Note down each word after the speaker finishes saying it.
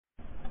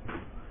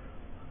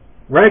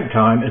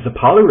Ragtime is a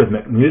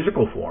polyrhythmic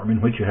musical form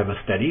in which you have a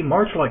steady,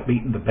 march-like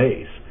beat in the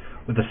bass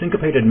with a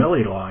syncopated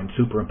melody line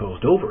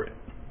superimposed over it.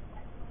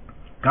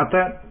 Got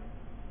that?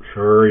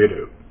 Sure you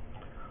do.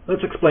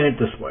 Let's explain it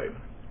this way.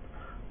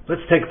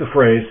 Let's take the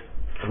phrase,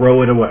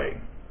 throw it away.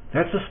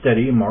 That's a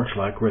steady,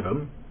 march-like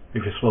rhythm.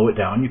 If you slow it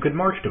down, you could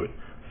march to it.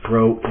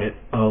 Throw it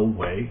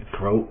away,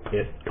 throw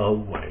it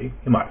away.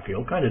 You might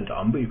feel kind of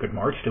dumb, but you could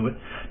march to it.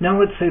 Now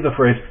let's say the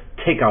phrase,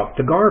 take out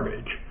the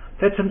garbage.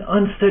 That's an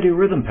unsteady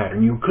rhythm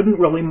pattern. You couldn't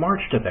really march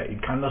to that.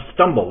 You'd kind of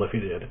stumble if you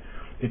did.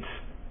 It's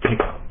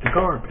take out the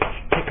garbage,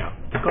 take out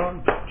the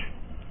garbage.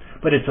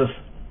 But it's a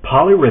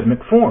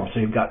polyrhythmic form, so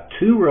you've got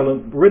two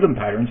rhythm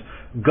patterns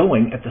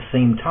going at the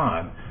same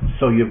time.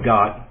 So you've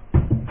got,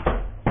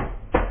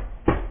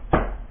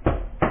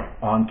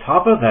 on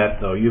top of that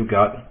though, you've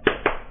got,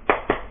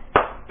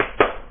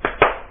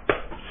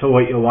 so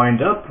what you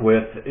wind up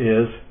with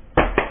is,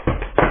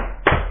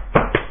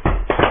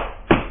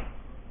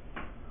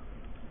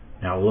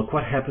 now look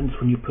what happens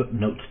when you put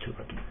notes to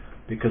it.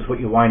 Because what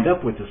you wind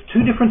up with is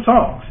two different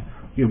songs.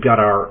 You've got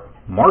our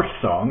march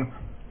song,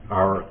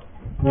 our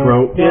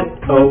throw it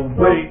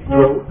away,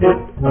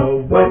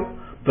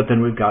 but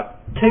then we've got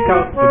take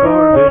out the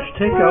garbage,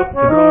 take out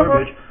the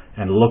garbage,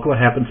 and look what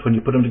happens when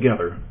you put them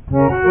together.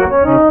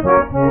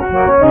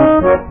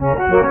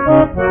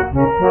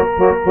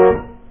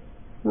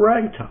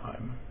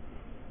 Ragtime.